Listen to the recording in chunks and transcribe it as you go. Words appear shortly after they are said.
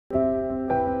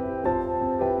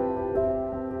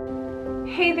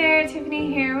Hey there, Tiffany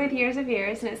here with Years of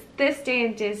Years, and it's this day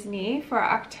in Disney for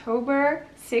October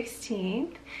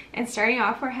 16th. And starting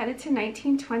off, we're headed to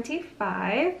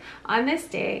 1925. On this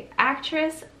day,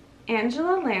 actress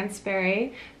Angela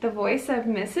Lansbury, the voice of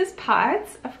Mrs.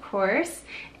 Potts, of course,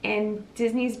 in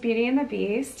Disney's Beauty and the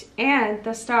Beast, and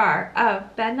the star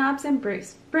of Bedknobs and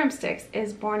Broomsticks,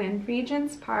 is born in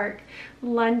Regent's Park,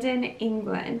 London,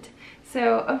 England.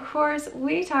 So, of course,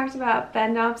 we talked about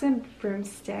Bedknobs and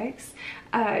Broomsticks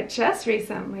just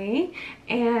recently,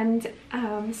 and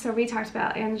so we talked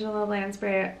about Angela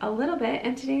Lansbury a little bit,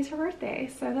 and today's her birthday,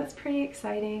 so that's pretty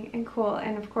exciting and cool.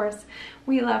 And of course,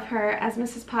 we love her as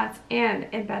Mrs. Potts and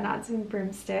in Bedknobs and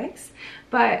Broomsticks,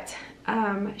 but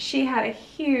she had a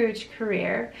huge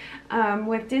career.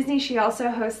 With Disney, she also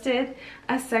hosted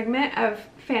a segment of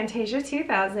Fantasia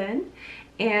 2000,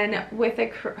 and with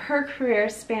her career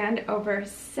spanned over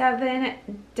 7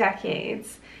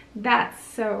 decades. That's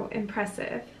so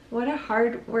impressive. What a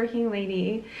hard-working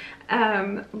lady.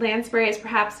 Lansbury is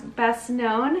perhaps best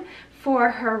known for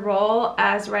her role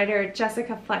as writer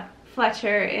Jessica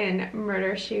Fletcher in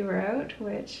Murder, She Wrote,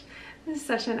 which is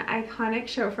such an iconic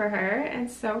show for her and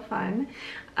so fun.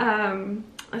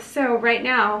 So right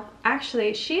now,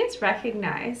 actually, she is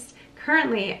recognized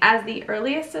currently as the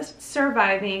earliest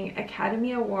surviving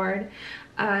Academy Award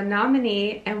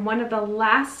nominee and one of the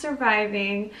last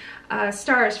surviving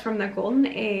stars from the golden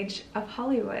age of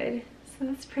Hollywood. So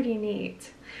that's pretty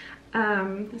neat.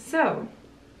 So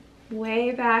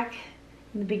way back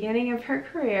in the beginning of her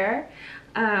career,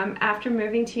 after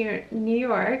moving to New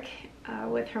York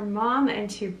with her mom and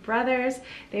 2 brothers,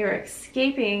 they were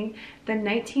escaping the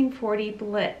 1940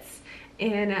 Blitz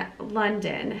in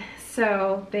London.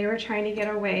 So they were trying to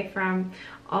get away from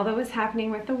all that was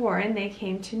happening with the war, and they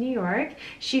came to New York.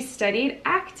 She studied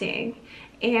acting,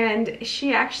 and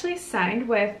she actually signed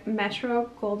with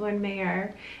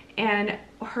Metro-Goldwyn-Mayer, and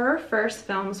her first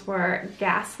films were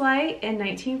Gaslight in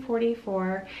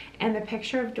 1944 and The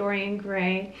Picture of Dorian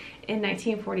Gray in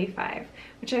 1945,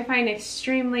 which I find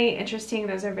extremely interesting.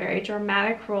 Those are very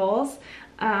dramatic roles.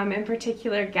 In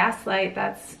particular, Gaslight,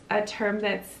 that's a term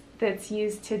that's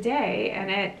used today,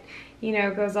 and it, you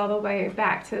know, goes all the way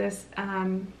back to this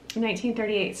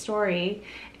 1938 story,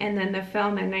 and then the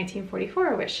film in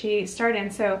 1944, which she starred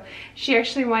in. So she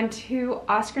actually won 2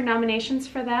 Oscar nominations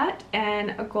for that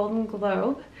and a Golden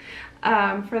Globe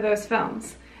for those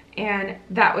films. And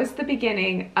that was the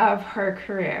beginning of her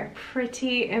career.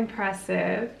 Pretty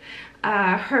impressive.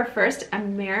 Her first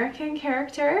American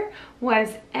character was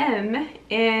M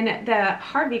in the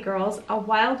Harvey Girls, a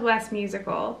Wild West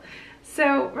musical.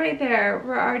 So right there,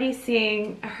 we're already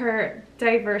seeing her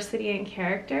diversity in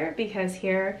character, because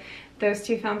here, those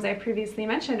 2 films I previously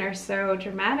mentioned are so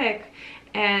dramatic,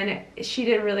 and she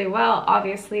did really well,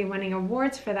 obviously winning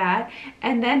awards for that.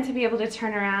 And then to be able to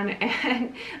turn around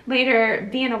and later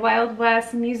be in a Wild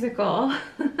West musical,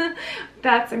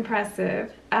 that's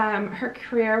impressive. Her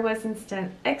career was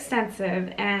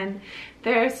extensive, and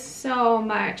there's so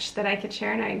much that I could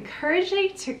share, and I encourage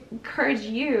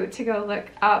you to go look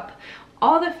up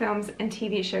all the films and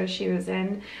TV shows she was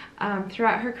in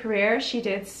throughout her career. She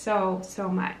did so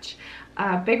much,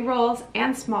 big roles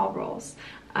and small roles.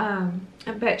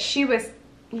 But she was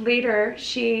later,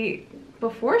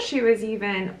 before she was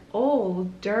even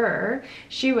older,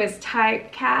 she was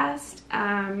typecast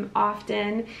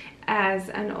often as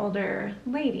an older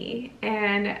lady,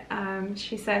 and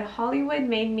she said, "Hollywood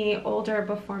made me older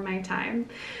before my time."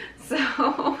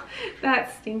 So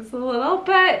that stinks a little,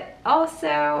 but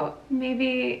also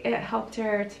maybe it helped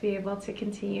her to be able to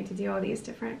continue to do all these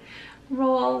different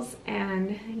roles,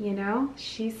 and you know,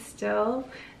 she's still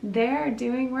there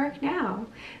doing work now.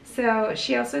 So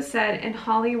she also said, "In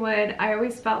Hollywood, I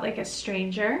always felt like a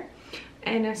stranger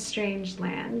in a strange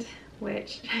land,"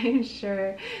 which I'm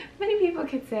sure many people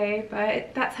could say,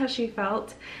 but that's how she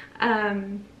felt.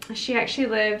 She actually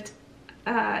lived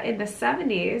in the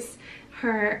 70s.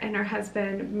 Her and her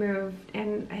husband moved,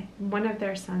 and one of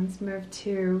their sons moved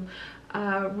to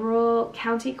rural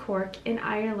County Cork in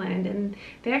Ireland, and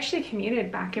they actually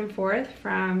commuted back and forth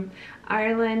from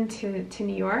Ireland to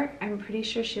New York. I'm pretty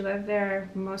sure she lived there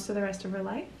most of the rest of her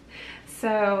life.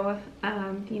 So,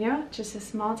 you know, just a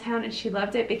small town, and she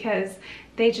loved it because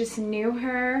they just knew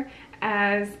her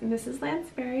as Mrs.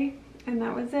 Lansbury, and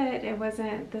that was it. It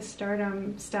wasn't the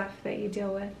stardom stuff that you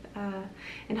deal with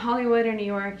in Hollywood or New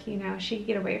York. You know, she could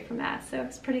get away from that, so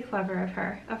it's pretty clever of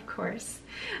her, of course.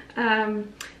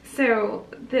 So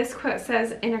this quote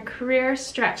says, "In a career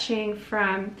stretching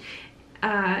from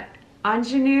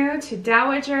ingenue to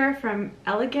dowager, from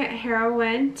elegant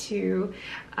heroine to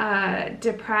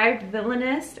deprived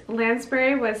villainess,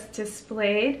 Lansbury was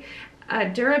displayed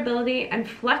durability and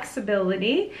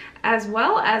flexibility, as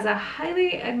well as a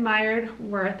highly admired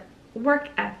work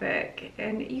ethic.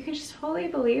 And you can just totally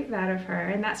believe that of her.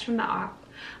 And that's from the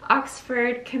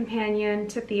Oxford Companion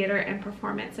to Theatre and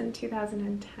Performance in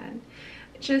 2010.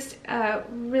 Just a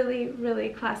really, really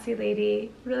classy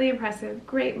lady, really impressive,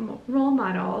 great role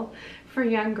model for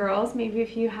young girls. Maybe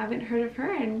if you haven't heard of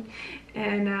her,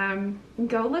 and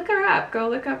go look her up. Go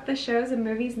look up the shows and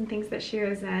movies and things that she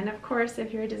was in. Of course,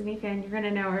 if you're a Disney fan, you're gonna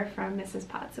know her from Mrs.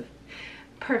 Potts.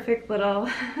 Perfect little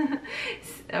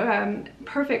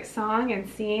perfect song and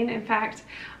scene. In fact,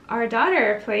 our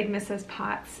daughter played Mrs.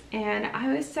 Potts, and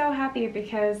I was so happy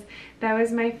because that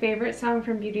was my favorite song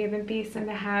from Beauty and the Beast, and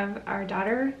to have our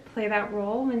daughter play that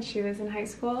role when she was in high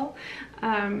school,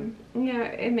 you know,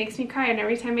 it makes me cry. And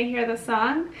every time I hear the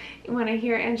song, when I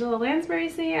hear Angela Lansbury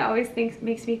sing it, always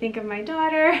makes me think of my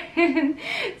daughter. And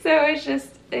so it's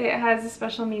just, it has a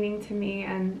special meaning to me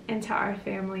and to our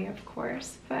family, of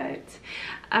course. But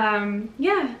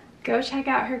yeah, go check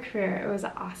out her career. It was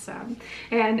awesome.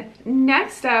 And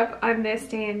next up on this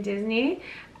day in Disney,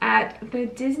 at the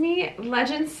Disney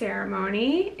Legend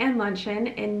Ceremony and Luncheon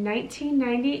in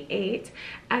 1998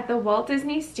 at the Walt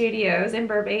Disney Studios in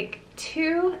Burbank,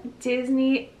 2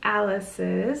 Disney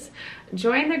Alices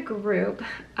joined the group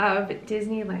of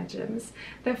Disney Legends.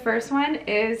 The first one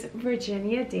is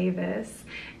Virginia Davis,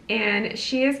 and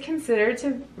she is considered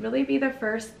to really be the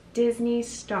first Disney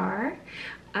star.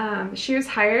 She was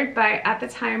hired by, at the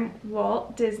time,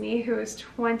 Walt Disney, who was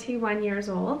 21 years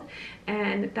old,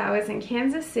 and that was in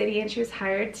Kansas City, and she was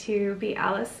hired to be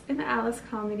Alice in the Alice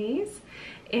Comedies.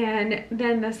 And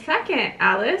then the second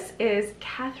Alice is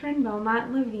Kathryn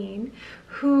Beaumont-Levine,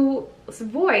 whose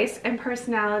voice and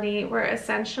personality were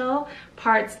essential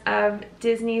parts of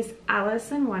Disney's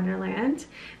Alice in Wonderland.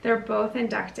 They're both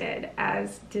inducted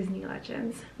as Disney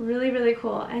Legends. Really, really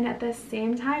cool. And at the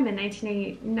same time, in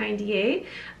 1998,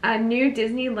 a new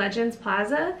Disney Legends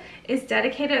Plaza is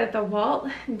dedicated at the Walt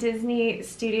Disney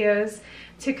Studios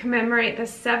to commemorate the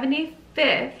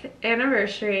 75th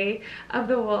anniversary of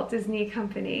the Walt Disney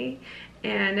Company.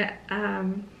 And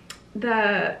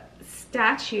the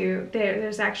statue,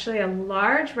 there's actually a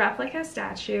large replica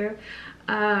statue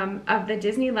of the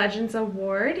Disney Legends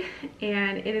Award,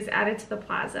 and it is added to the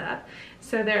plaza.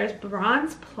 So there's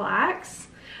bronze plaques,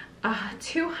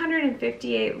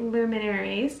 258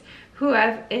 luminaries who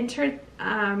have entered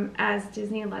as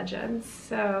Disney Legends.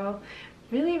 So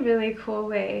really, really cool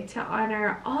way to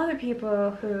honor all the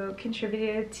people who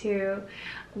contributed to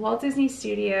Walt Disney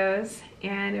Studios.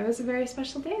 And it was a very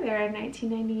special day there in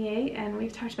 1998, and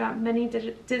we've talked about many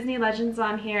Disney Legends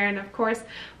on here, and of course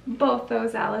both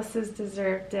those Alices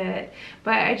deserved it.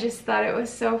 But I just thought it was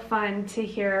so fun to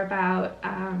hear about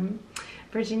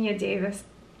Virginia Davis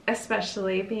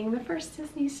especially being the first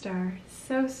Disney star.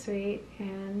 So sweet,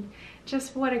 and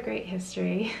just what a great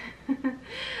history.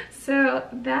 So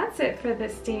that's it for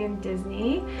this day in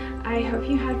Disney. I hope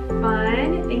you had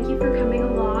fun. Thank you for coming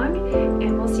along,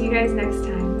 and we'll see you guys next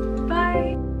time.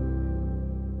 Bye!